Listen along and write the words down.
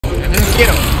Get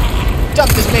him.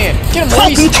 Dump this man. Get him,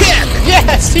 Luis.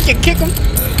 Yes, he can kick him.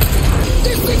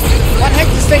 Why the heck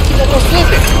does this thing keep on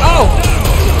flipping? Oh.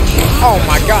 Oh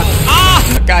my god. Ah!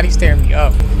 Oh my god, he's tearing me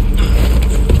up.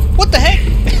 What the heck?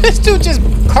 This dude just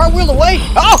cartwheel away.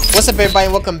 Oh! What's up,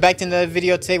 everybody? Welcome back to another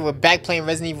video. Today we're back playing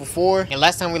Resident Evil 4. And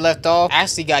last time we left off,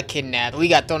 Ashley got kidnapped. We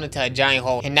got thrown into a giant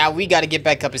hole. And now we gotta get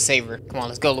back up and save her. Come on,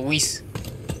 let's go, Luis.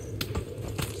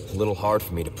 A little hard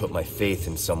for me to put my faith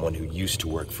in someone who used to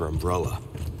work for Umbrella.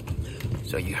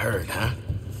 So you heard, huh?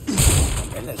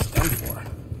 And that's done for.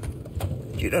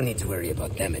 You don't need to worry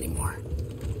about them anymore.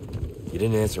 You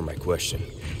didn't answer my question.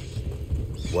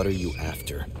 What are you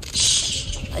after?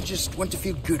 I just want to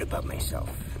feel good about myself.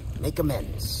 Make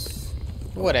amends.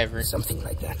 Whatever. Something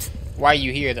like that. Why are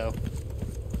you here, though?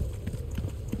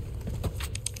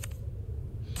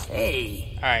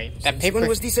 Hey. Alright, that paper... When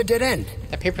was this a dead end?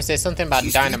 That paper says something about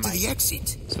dynamite. To the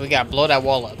exit. So we gotta blow that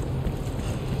wall up.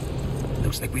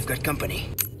 Looks like we've got company.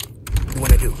 What do you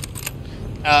wanna do?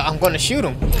 I'm gonna shoot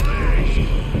him.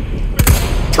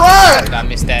 Try! I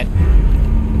missed that.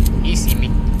 He see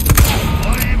me.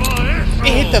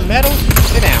 It hit the metal.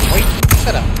 Sit down. Wait.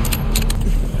 Shut up.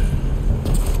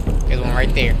 There's one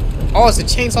right there. Oh, it's a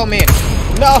chainsaw man.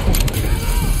 No.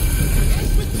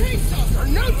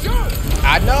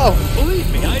 I know. Believe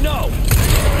me, I know.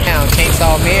 Down,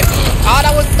 chainsaw man. Oh,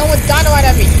 that was throwing dynamite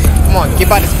at me. Come on, get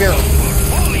by this barrel.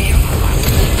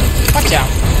 Watch out.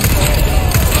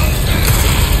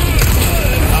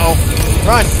 Uh-oh.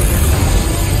 Run.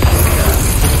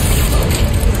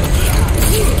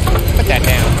 Put that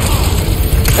down.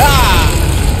 Ah!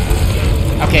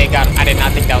 Okay, got him. I did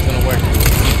not think that was gonna work.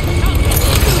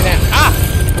 Sit down. Ah!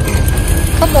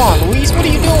 Come on, Luis. What are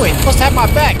you doing? You're supposed to have my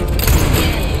back.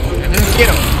 Get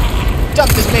him.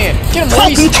 Dump this man. Get him,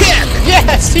 Luis.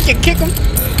 Yes, he can kick him.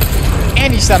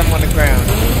 And he shot him on the ground.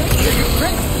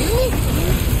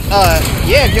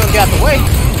 Yeah, if you don't get out the way.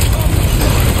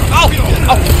 Oh!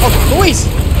 Oh, Luis!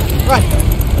 Run!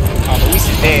 Oh, Luis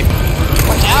is dead.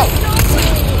 Watch out!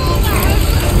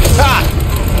 Ah!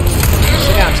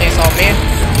 Sit down, chainsaw man.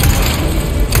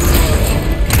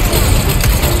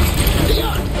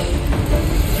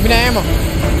 Give me that ammo.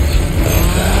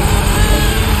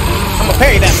 I'm gonna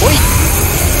parry that, boy.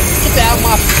 Get that out of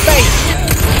my face.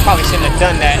 Probably shouldn't have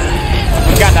done that.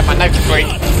 Forgot that my knife could break.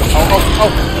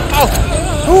 Oh.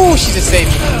 Ooh, she just saved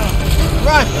me.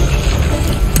 Run.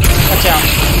 Watch out.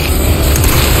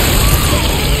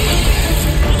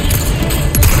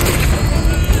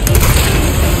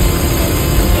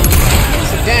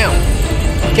 Sit down.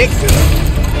 Kick.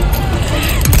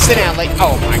 Sit down, like,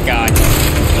 oh my god.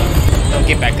 Don't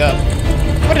get back up.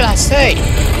 What did I say?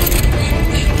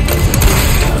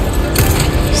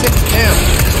 Sit down.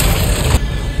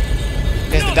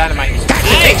 There's the dynamite.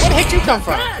 Hey, where the heck you come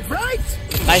from?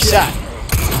 Nice shot.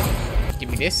 Give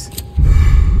me this.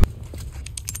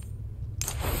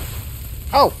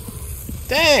 Oh,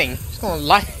 dang! It's gonna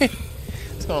light.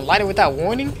 It's gonna light it without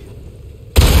warning.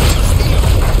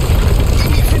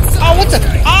 Oh, what the?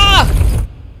 Ah!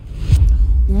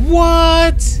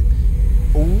 What?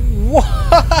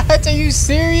 What? Are you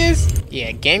serious?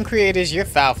 Yeah, game creators, you're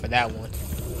foul for that one.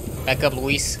 Back up,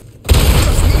 Luis. Give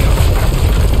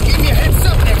me a heads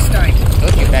up next time.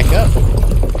 Look, get back up.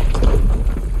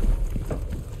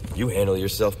 You handle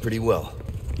yourself pretty well.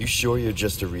 You sure you're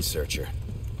just a researcher?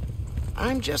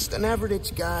 I'm just an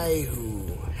average guy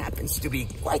who happens to be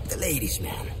quite the ladies'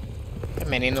 man. That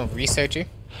man ain't no researcher.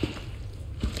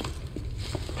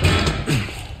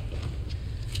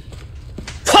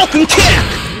 Fucking kick!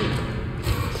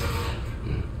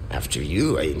 After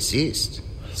you, I insist.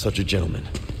 Such a gentleman.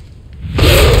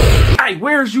 Hey,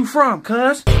 where's you from,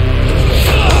 cuz?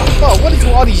 Bro, what is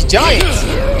with all these giants?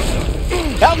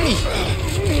 Help me!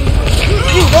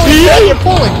 You go ahead, you're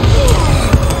pulling!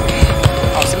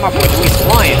 Oh, see my boy Luis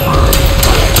flying.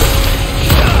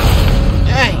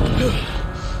 Dang.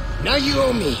 Now you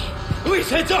owe me. Luis,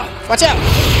 heads up! Watch out!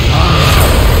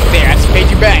 There, I just paid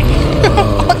you back.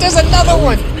 Oh, there's another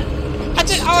one! I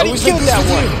just already killed that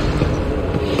one.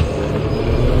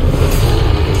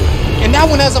 And that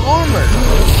one has an armor.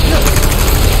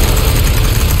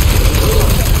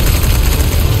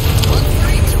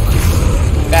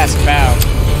 That's foul.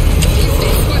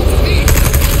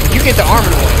 You get the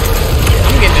armored one.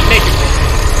 I'm getting the naked one.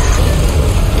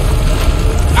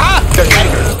 Ah!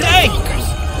 Dang!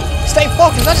 Stay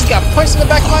focused. I just got punched in the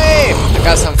back of my head. I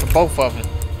got something for both of them.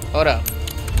 Hold up.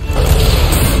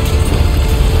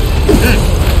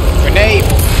 Grenade.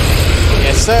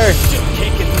 Yes, sir.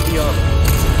 Can't get through the armor.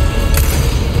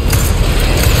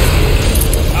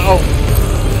 Uh-oh.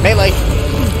 Melee.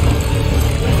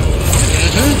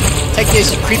 Take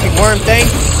this, you creepy worm thing.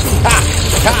 Ha!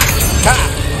 Ha! Ha!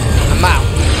 I'm out.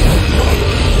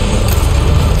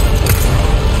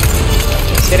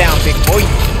 Sit down, big boy.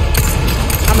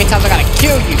 How many times I gotta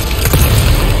kill you?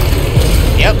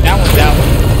 Yep, that one's out.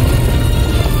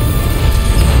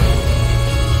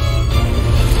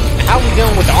 How are we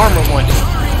doing with the armor one?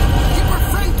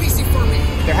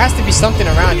 There has to be something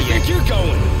around here. You're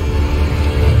going.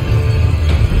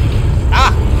 Ah,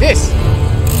 this.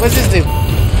 What's this do?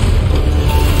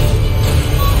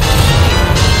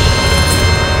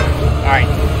 Alright.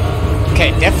 Okay,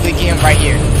 definitely get him right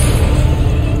here.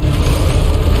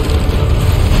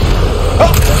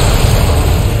 Oh!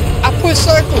 I put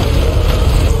circle.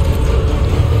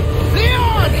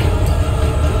 Leon!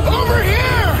 Over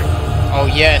here! Oh,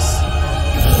 yes.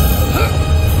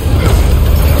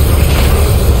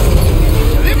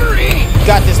 Delivery! You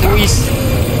got this, Luis.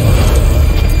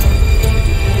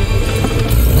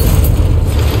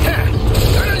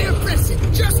 Got a little present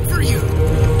just for you.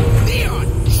 Leon,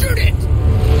 shoot it!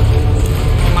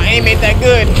 My aim ain't that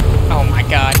good. Oh my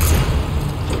god.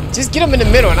 Just get him in the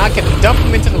middle and I can dump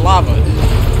him into the lava.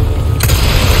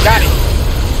 Got it.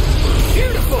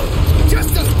 Beautiful!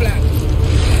 Just as planned.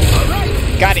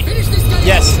 Alright. Got it. Finish this guy.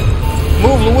 Yes.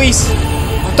 Move, Luis.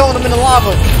 I'm throwing him in the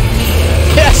lava.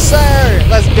 Yes, sir.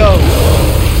 Let's go.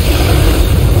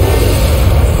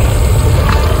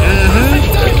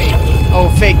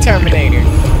 Oh, fake Terminator.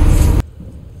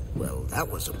 Well, that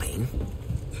was a pain.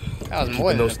 That was more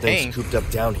than Those a pain. things cooped up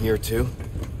down here too.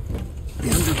 The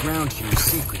underground here is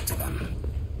secret to them.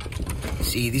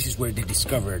 See, this is where they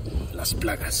discovered Las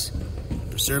Plagas,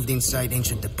 preserved inside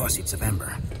ancient deposits of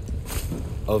amber.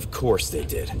 Of course they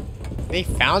did. They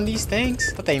found these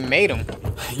things? But they made them.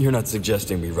 You're not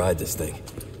suggesting we ride this thing.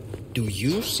 Do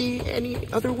you see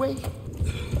any other way?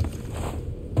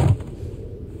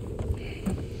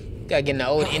 Gotta get in the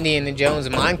old Indiana Jones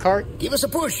minecart. Give us a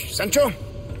push, Sancho.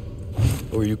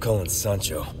 Who are you calling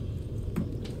Sancho?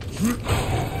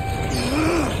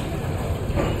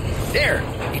 There,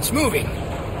 it's moving.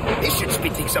 This should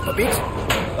speed things up a bit.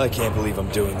 I can't believe I'm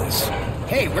doing this.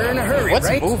 Hey, we're in a hurry, What's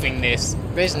right? moving this?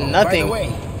 There's By nothing the way,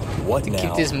 What to now?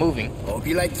 keep this moving. hope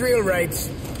you like thrill rides.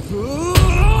 Ooh,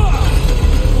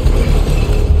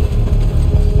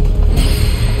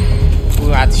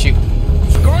 I have to shoot.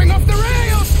 Going off the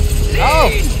rails! Oh!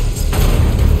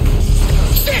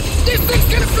 Shit! This thing's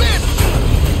gonna flip!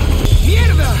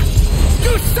 Mierda!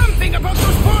 Do something about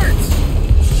those parts!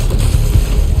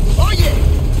 Oh yeah!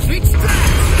 Sweet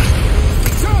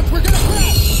scratch! John, we're gonna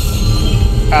crash!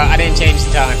 I didn't change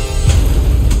the time.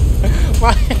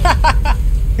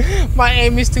 My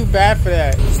aim is too bad for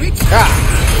that. Sweet scratch!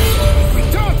 If we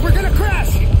don't, we're gonna crash!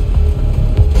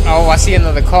 Oh, I see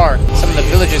another car. Some of the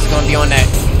villagers are gonna be on that.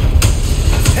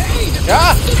 Hey! The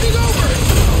Ah! car's tipping over!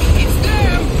 It's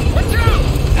them! Watch out!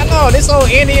 I know, this old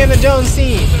Indiana Jones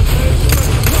scene.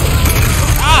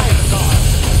 Ah!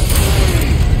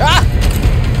 Ah!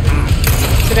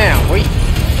 Sit down, wait.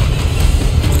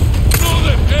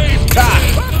 Ah!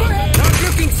 Not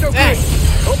looking so Dang. good!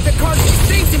 Hope the car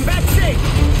stays in bad shape!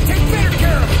 Take better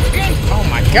care of it, okay? Oh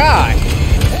my god.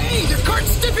 Hey! The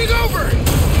car's tipping over!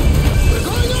 We're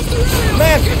going off the rails!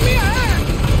 Man. Give me a hand!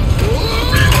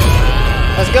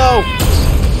 Let's go.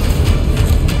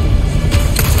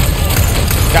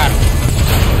 Got him.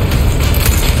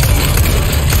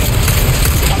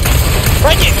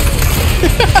 Break it.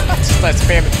 Just let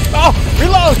spam it. Oh,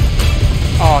 reload.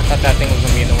 Oh, I thought that thing was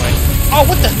gonna be in the way. Oh,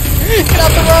 what the? Get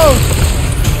out the road.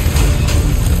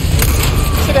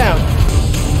 Sit down.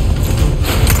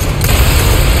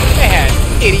 They had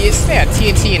idiots. They had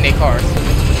TNT in their cars.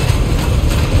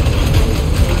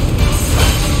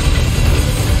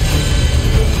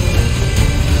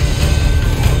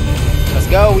 Let's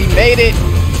go. We made it.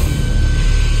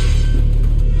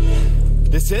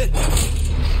 This it?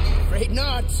 Afraid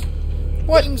not.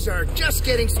 What? Things are just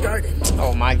getting started.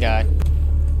 Oh my god.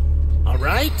 All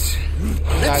right,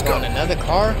 let's Guys go. on another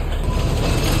car?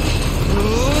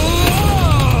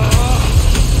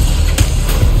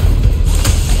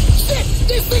 Shit!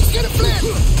 This thing's gonna flip!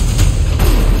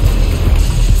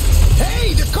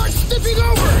 Hey, the car's tipping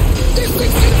over! This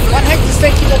thing's gonna flip! Why the heck does this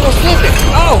thing keep on flipping?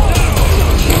 Oh!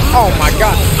 Oh my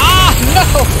god. Ah, no!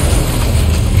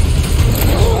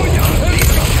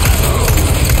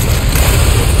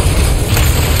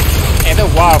 Hey,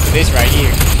 they're wild for this right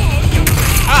here.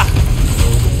 Ah!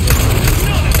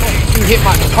 You hit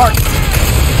my cart.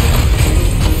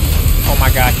 Oh my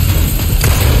god.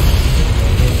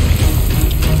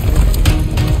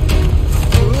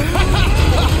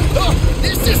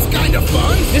 This is kind of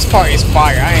fun! This part is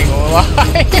fire, I ain't gonna lie.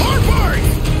 Hard part!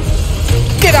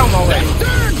 Get out my way.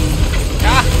 Turn!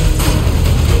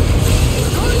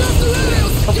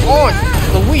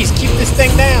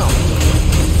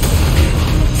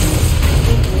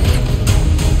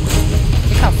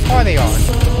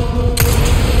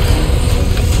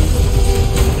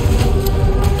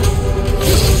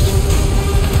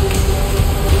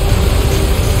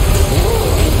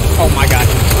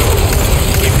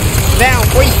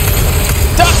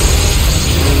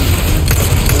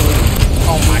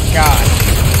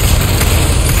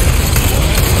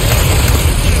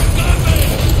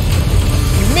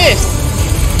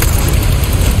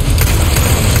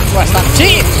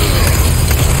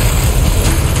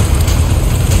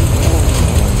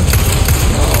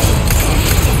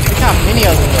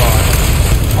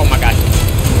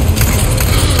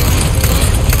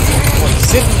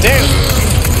 Sit down.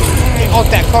 Get off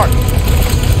that cart.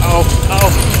 Oh.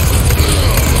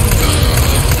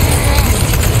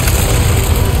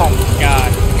 Oh my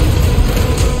god.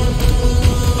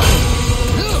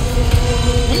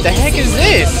 What the heck is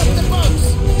this?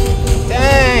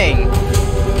 Dang.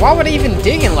 Why would they even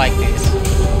digging like this?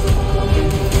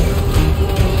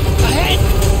 Ahead!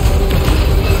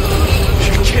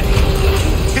 You're kidding.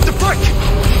 Hit the brake!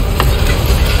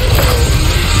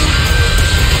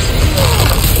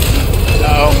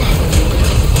 Uh-oh.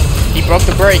 He broke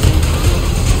the brake.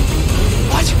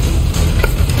 What?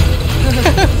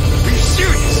 Are you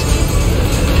serious?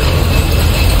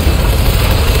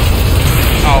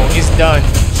 Oh, it's done.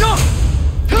 Jump!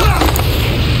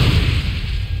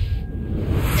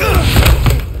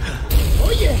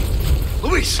 Oh yeah!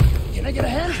 Luis! Can I get a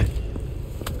hand?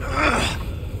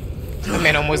 That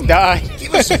man almost died.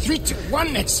 Give us a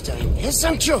 3-2-1 next time, eh,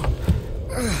 Sancho?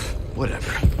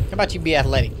 Whatever. How about you be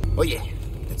athletic? Oh yeah,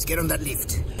 let's get on that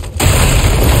lift.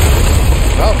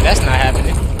 Oh, that's not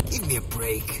happening. Give me a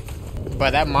break.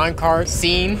 But that minecart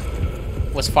scene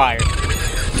was fire.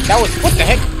 That was, what the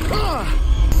heck?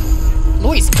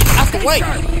 Luis, out the way!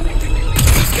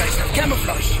 These guys have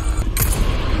camouflage.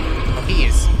 Oh, he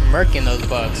is murking those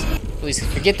bugs. Luis,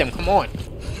 forget them, come on.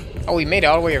 Oh, we made it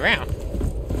all the way around.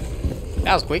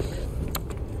 That was quick.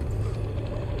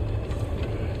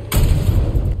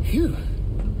 Phew.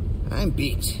 I'm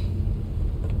beat.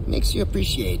 Makes you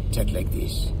appreciate tech like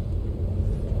this.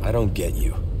 I don't get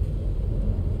you.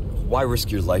 Why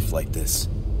risk your life like this?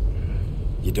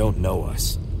 You don't know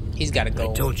us. He's gotta go.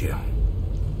 I told you.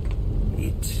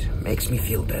 It makes me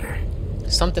feel better.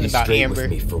 Something Be about straight Amber. with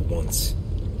me for once.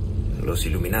 Los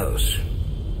Iluminados.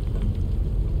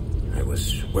 I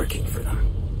was working for them.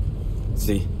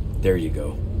 See? There you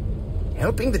go.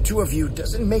 Helping the two of you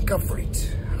doesn't make up for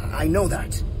it. I know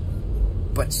that.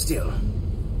 But still,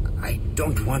 I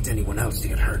don't want anyone else to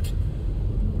get hurt.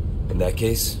 In that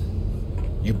case,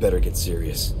 you better get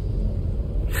serious.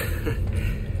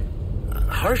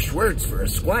 Harsh words for a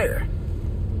squire.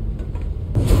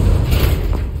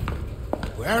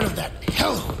 We're out of that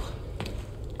hellhole.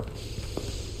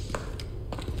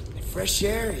 The fresh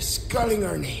air is calling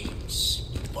our names.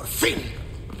 Por fin!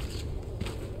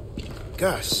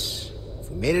 Gus, if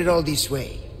we made it all this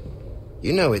way,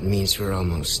 you know it means we're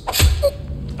almost...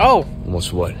 Oh!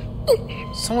 Almost what?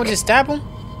 Someone just stabbed him?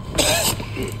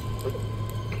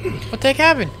 What the heck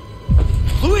happened?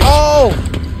 Luis! Oh!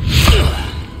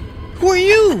 Who are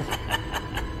you?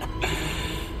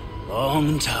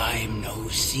 Long time no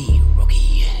see,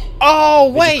 rookie. Oh,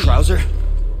 wait! Krauser?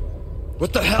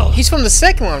 What the hell? He's from the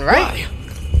second one, right?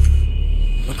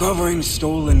 Why? Recovering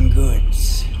stolen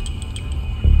goods.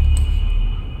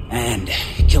 And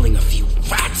killing a few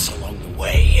rats along the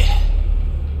way.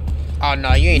 Oh,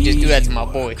 no, you ain't just do that to my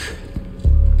boy.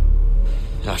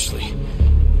 Ashley.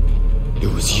 It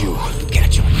was you.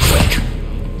 Catch him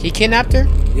quick. He kidnapped her?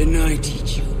 Didn't I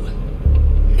teach you?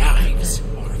 Knives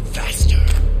are faster.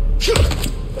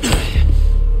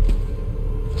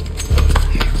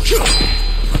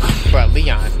 Bro,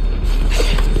 Leon.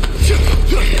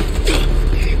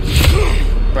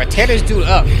 Bro, tear this dude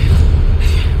up.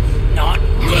 Not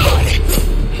good.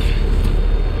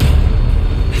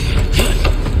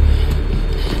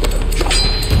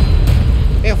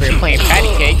 They over here playing patty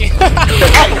cake.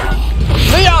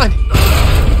 Leon!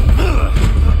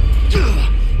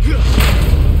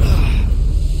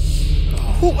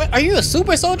 Who, are you a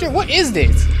super soldier? What is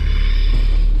this?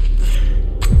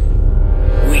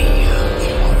 We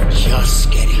are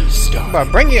just getting started. Bro,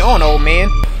 bring it on, old man.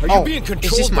 Are you being controlled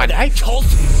it's just by my that knife. cult?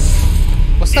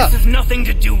 What's up? This has nothing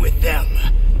to do with them.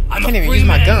 I'm Can't a even free use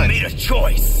my man gun. who made a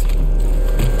choice.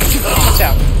 Watch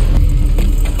out.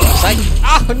 Psych.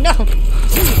 Oh, no.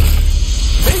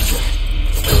 Major!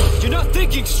 You're not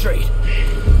thinking straight.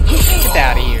 Get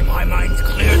out of here. My mind's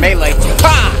clear. Melee.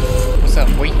 Ha! What's up,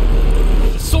 boy?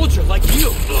 A soldier like you.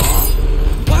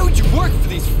 Why would you work for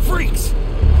these freaks?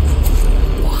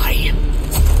 Why?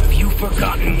 Have you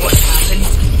forgotten what happened?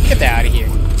 Get out of here.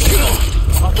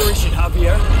 Operation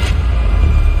Javier?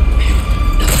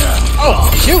 Oh,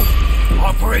 shoot.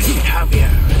 Operation Javier.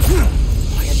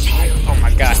 My entire Oh,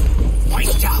 my God.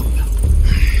 wiped out.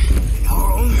 And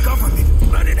our own government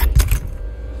let it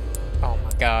Oh,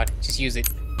 my God. Just use it.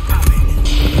 happen.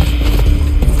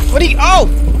 What are you? Oh!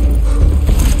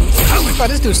 Bro,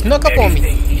 this dude snuck up on me.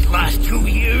 Anything these last 2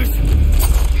 years?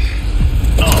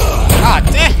 Ah,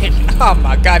 dang. Oh,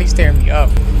 my God. He's tearing me up.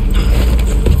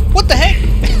 What the heck?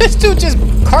 This dude just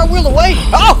cartwheeled away.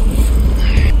 Oh!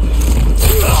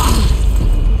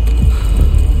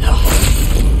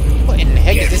 What in the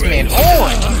heck is this man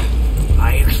on?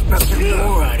 I expected more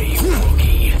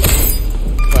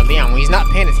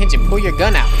attention. Pull your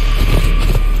gun out.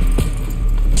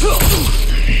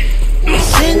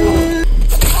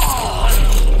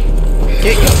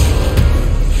 Kick him.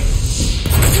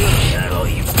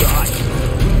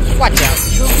 Watch out.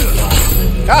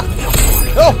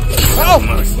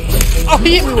 Oh,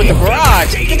 he hit me with the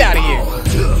barrage. Get out of here.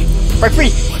 Break free.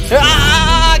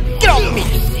 Get off of me.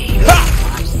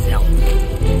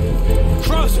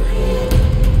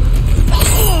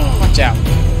 Watch out.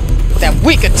 That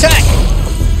weak attack.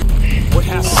 What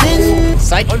happened?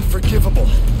 Psych. Unforgivable.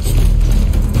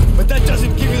 But that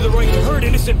doesn't give you the right to hurt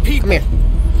innocent people. Come here.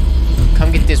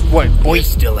 Come get this work, boy. You're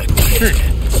still a kid.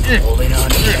 Holding on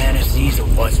to fantasies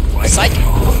of what's right Psych. and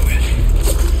wrong.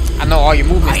 I know all your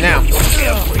movements now. You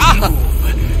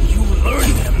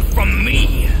learned them from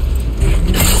me.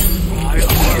 Try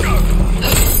harder.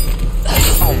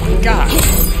 Oh my god.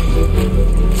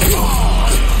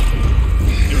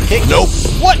 Kick. Nope.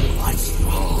 What? What's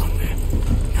wrong?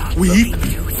 Not Weak.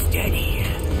 looking too steady.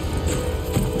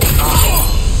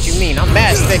 What you mean? I'm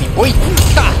mad steady, boy.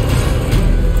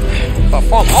 But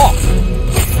fall off.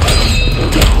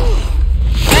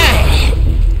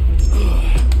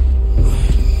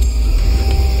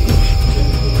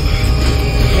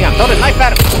 Leon, throw the knife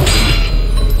at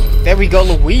him. There we go,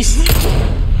 Luis.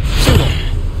 Shoot him.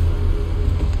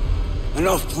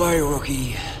 Enough play,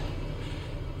 rookie.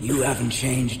 You haven't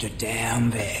changed a damn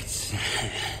bit.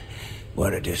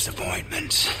 What a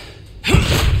disappointment.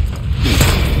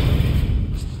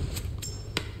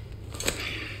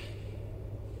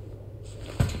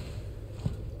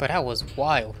 But that was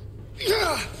wild.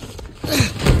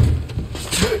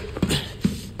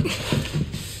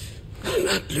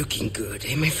 Not looking good,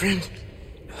 eh, my friend?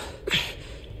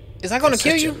 Is that gonna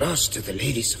kill you? Such a loss to the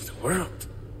ladies of the world.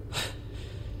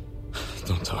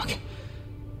 Don't talk.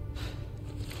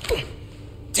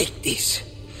 Take this.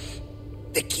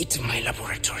 The key to my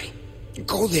laboratory.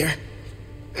 Go there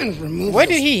and remove. Where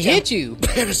did he hit you?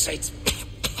 Parasites.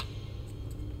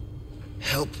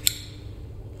 Help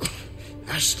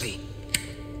Ashley.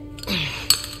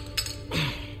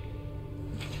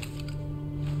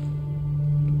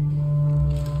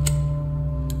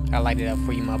 I light it up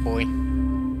for you, my boy.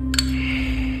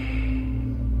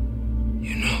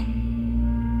 You know,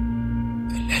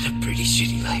 I led a pretty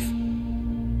shitty life.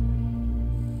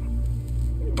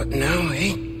 But now,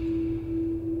 eh?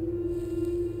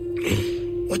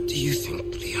 What do you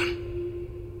think, Leon?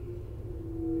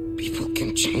 People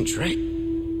can change, right?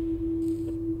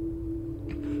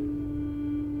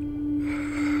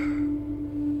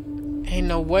 Ain't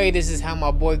no way this is how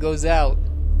my boy goes out.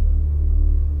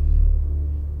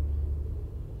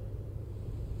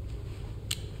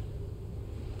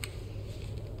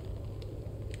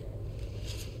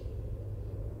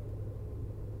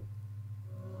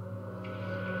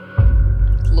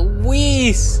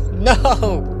 Luis!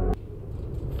 No!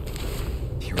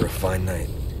 You were a fine knight,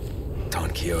 Don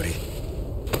Quixote.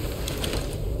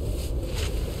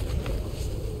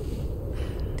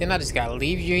 Then I just gotta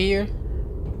leave you here?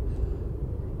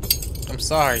 I'm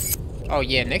sorry. Oh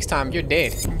yeah, next time you're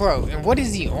dead. Bro, and what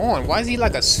is he on? Why is he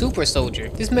like a super soldier?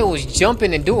 This man was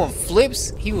jumping and doing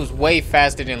flips. He was way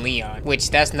faster than Leon, which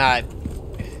that's not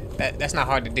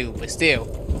hard to do, but still.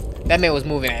 That man was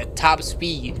moving at top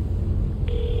speed.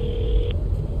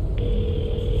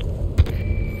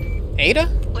 Ada?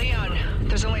 Leon,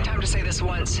 there's only time to say this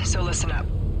once, so listen up.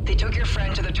 They took your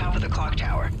friend to the top of the clock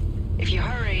tower. If you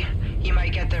hurry, you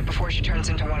might get there before she turns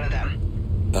into one of them.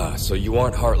 So you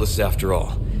aren't heartless after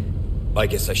all. I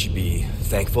guess I should be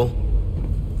thankful?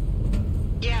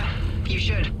 Yeah, you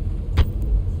should.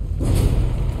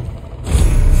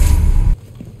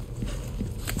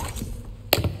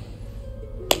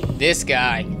 This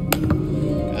guy.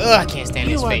 Ugh, I can't stand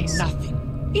his face. You are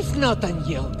nothing, if not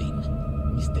unyielding,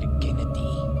 Mr.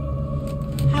 Kennedy.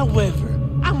 However,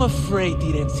 I'm afraid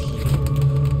it ends here.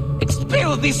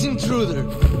 Expel this intruder!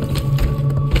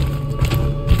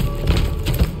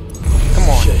 Come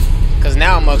on. Cause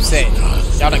now I'm upset.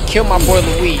 Y'all done killed my boy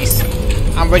Luis.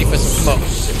 I'm ready for some smoke.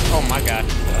 Oh my god.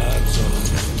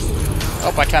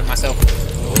 Oh, I trapped myself.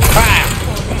 Bam!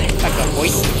 Back up, boy.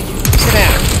 Sit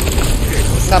down.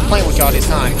 Stop playing with y'all this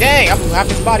time. Dang, I blew half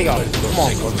his body off. Come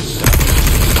on. I'm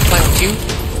playing with you.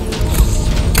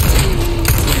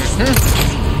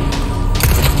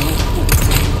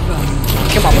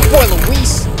 Kill my boy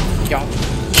Luis. Y'all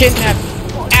kidnap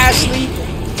Ashley.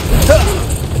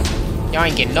 Y'all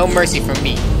ain't getting no mercy from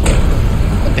me.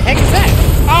 What the heck is that?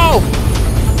 Oh!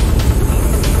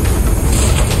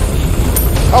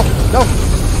 Oh, no.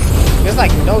 There's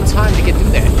like no time to get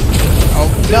through that. Oh,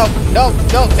 no, no,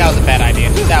 no. That was a bad idea.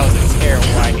 That was a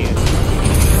terrible idea.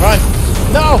 Run.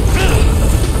 No!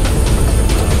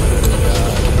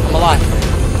 I'm alive.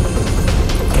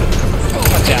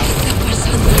 Watch out.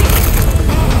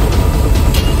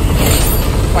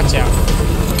 Watch out.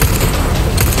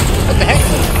 What the heck?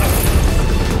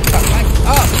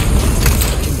 Oh.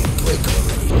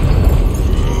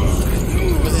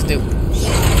 What's this do?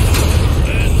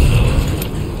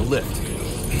 A lift.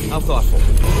 How thoughtful.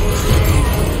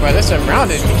 Bro, they're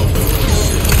surrounded me.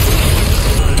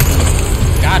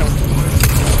 Got him.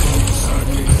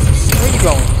 Where you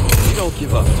going? You don't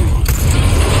give up, do you?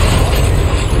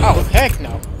 Oh, heck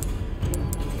no.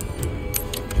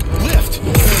 Lift!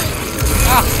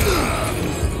 Ah.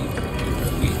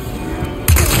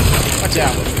 Watch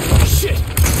out. Shit!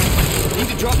 Need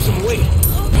to drop some weight.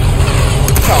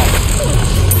 Oh.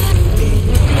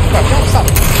 Bro, don't stop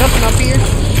jumping up here.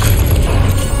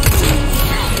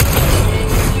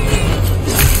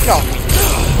 Go.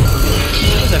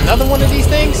 There's another one of these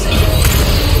things?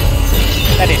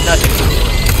 That did nothing.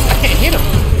 I can't hit him.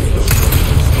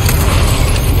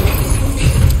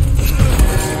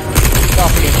 Get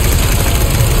off here.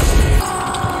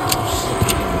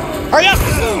 Hurry up!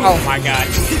 Oh my god.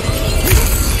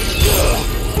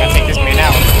 Gotta take this man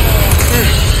out.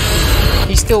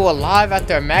 He's still alive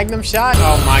after a magnum shot?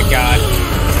 Oh my god.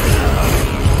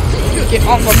 Get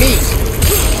off of me.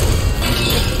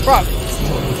 Bro.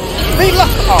 Reload.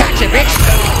 Oh shit, bitch.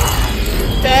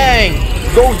 Dang.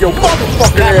 Go your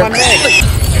motherfucking Snap my neck.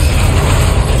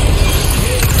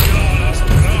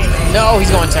 No,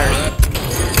 he's gonna turn.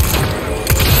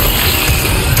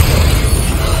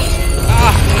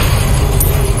 Ah.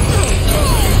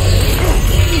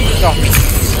 Get off me.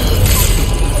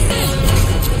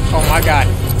 Oh my god.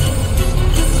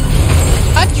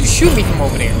 How'd you shoot me from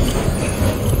over there?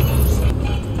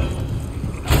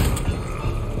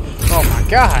 Oh my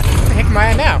god. Where the heck am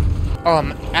I at now? Oh,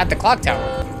 I'm at the clock tower.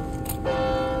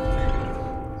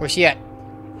 Where's she at?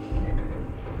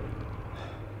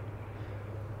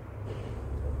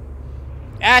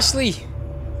 Ashley!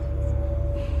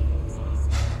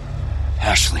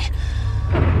 Ashley.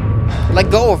 Let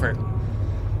go of her.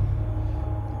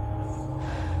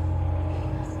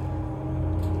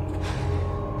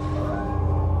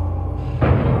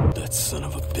 That son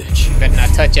of a bitch. You better not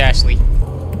touch Ashley.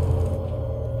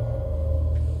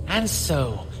 And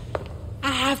so,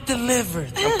 I have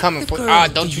delivered. I'm coming for you. girl Ah,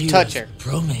 don't you touch her.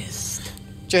 Promised.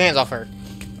 Get your hands off her.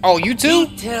 Oh, you too?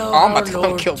 Tell Oh, I'm about our to come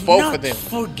Lord kill to both not of them.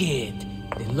 Forget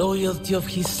the loyalty of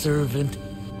his servant,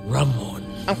 Ramon.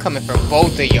 I'm coming for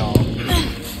both of y'all.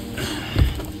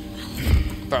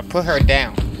 Bro, put her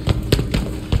down.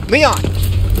 Leon!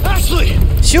 Ashley!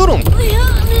 Shoot him!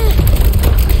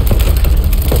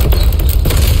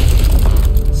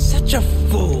 Such a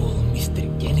fool, Mr.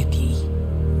 Kennedy.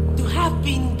 To have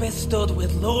been bestowed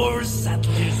with Lord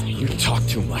Sattler's You talk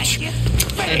too much.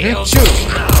 failed. Shoot him!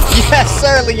 Yes,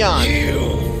 sir, Leon!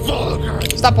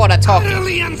 Stop all that talking.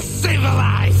 Utterly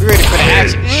uncivilized. We ready for the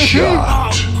action.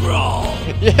 Oh,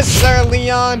 bro. Yes, sir,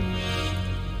 Leon!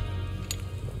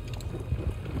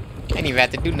 I ain't even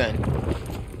have to do nothing.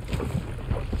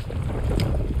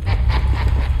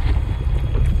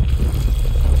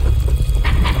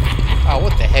 Oh,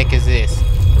 what the heck is this?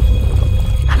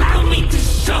 Allow me to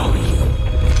show you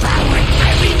power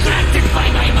highly granted by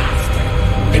my master.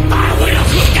 The power of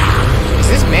God. Is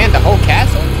this man the whole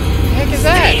castle? What the heck is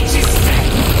that?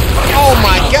 Oh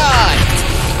my god!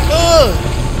 Ugh!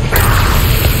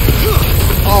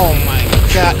 Oh my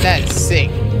god, that is sick.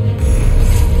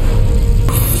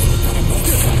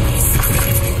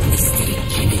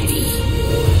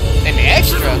 And the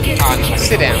extra? Oh no,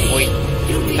 sit down, boy.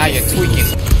 Now you're tweaking.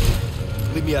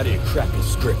 Leave me out of your crappy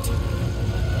script.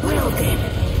 Well then,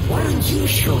 why don't you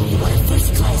show me what a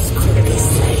first-class critic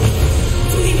is like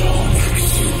through your own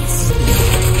actions?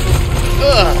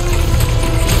 Ugh!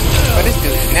 Oh, this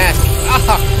dude is nasty.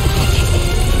 Ah!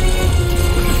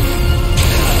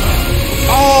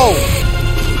 Oh!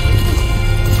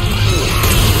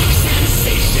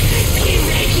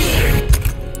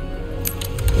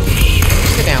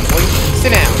 Sit down, boy.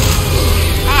 Sit down.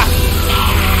 Ah!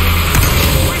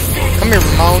 Come here,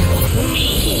 Ramon.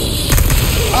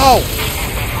 Oh!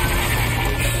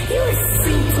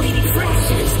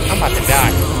 I'm about to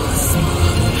die.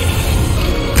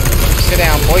 Sit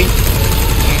down, boy.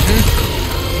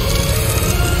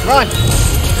 Run!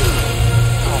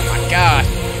 Oh my god.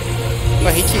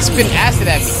 But he keeps spitting acid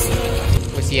at me.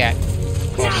 Where's he at?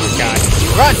 Oh my god.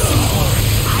 Run!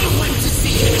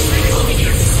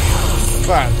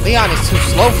 Bruh, Leon is too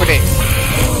slow for this.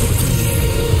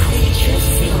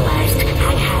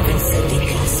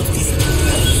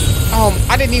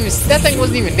 I didn't even, that thing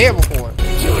wasn't even there before.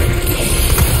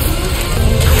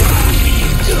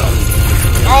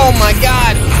 Oh my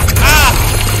god!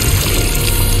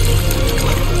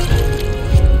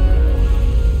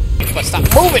 Stop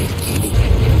moving!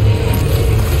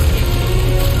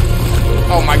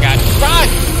 Oh my god, run!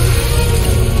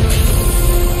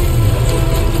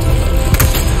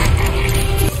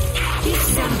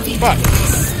 Fuck.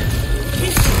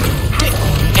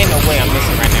 Ain't no way I'm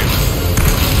missing right now.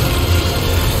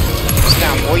 Sit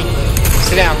down, boy.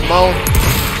 Sit down, Ramon.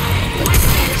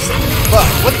 Fuck,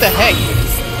 what the heck?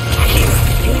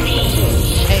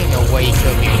 Ain't no way he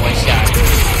killed me in one shot.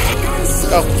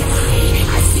 Go.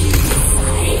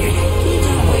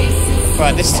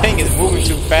 Fuck, this thing is moving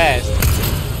too fast.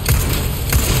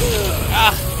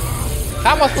 Ah.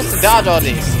 How am I supposed to dodge all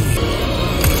this?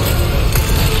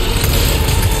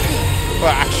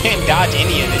 Well, I can't dodge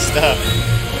any of this stuff.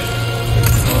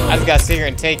 I just gotta sit here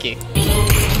and take it.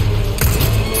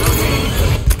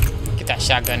 Get that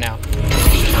shotgun out.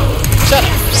 Shut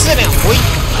up. Sit down, boy.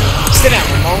 Sit down,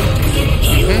 Ramon.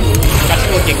 Got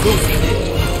you looking goofy.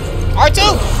 R2,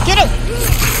 get him!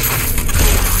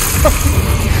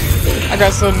 I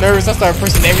got so nervous, I started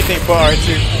pressing everything but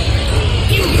R2.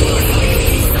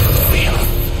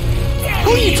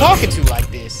 Who are you talking to like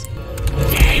this?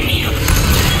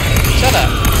 Shut up.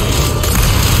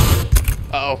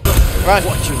 Uh-oh. Run.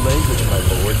 Watch your language, my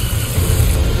lord.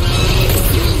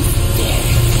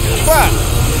 What?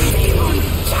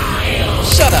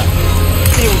 Shut up.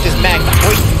 Deal with this magnet,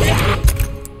 boy.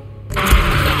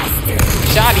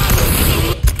 Shotty.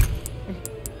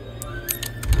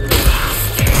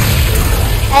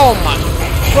 Oh my.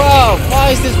 Bro,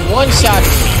 why is this one shot?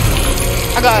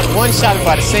 I got one shot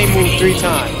by the same move 3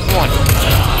 times. Come on.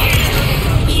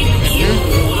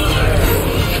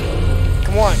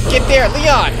 Come on, get there,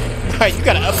 Leon! Right, you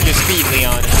gotta up your speed,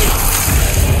 Leon.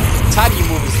 How do you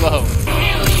move slow?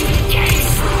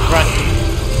 Run.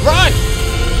 Run!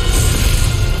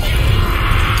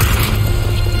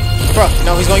 Bro,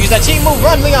 no, he's gonna use that cheat move.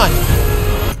 Run, Leon!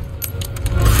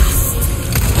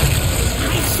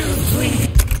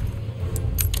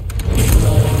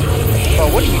 Bro,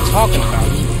 what are you talking about?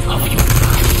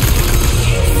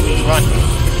 Run.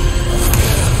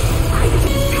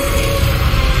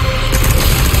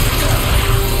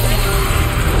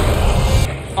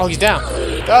 Oh, he's down.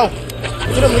 Go!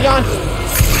 Get him, Leon!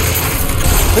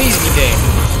 Please be dead.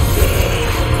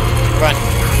 Run.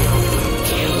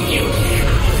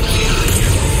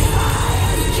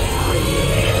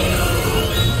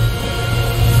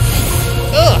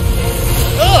 Ugh!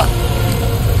 Ugh!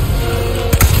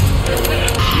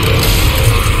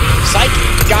 Psych!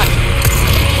 Got it!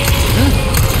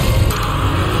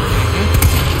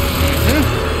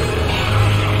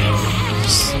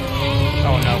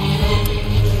 Oh no.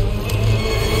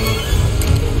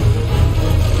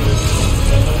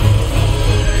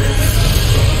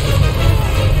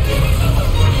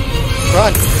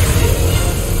 Run!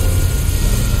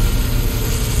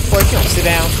 Boy, if you don't sit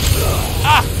down.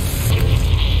 Ah!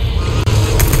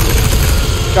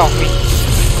 Get off me.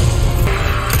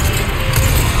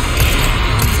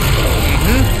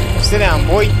 Sit down,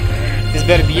 boy. This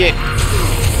better be it.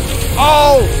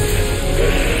 Oh!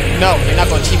 No, you're not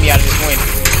gonna cheat me out of this win.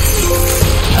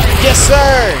 Yes,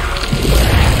 sir!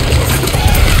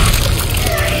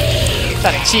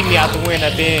 Trying to cheat me out the win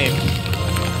at the end.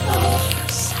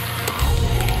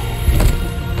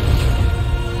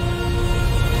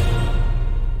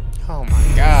 Oh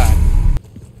my god.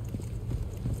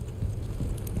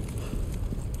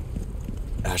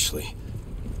 Ashley,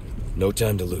 no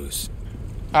time to lose.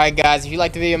 Alright guys, if you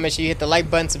liked the video, make sure you hit the like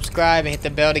button, subscribe, and hit the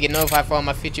bell to get notified for all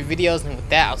my future videos. And with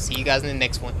that, I'll see you guys in the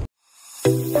next one.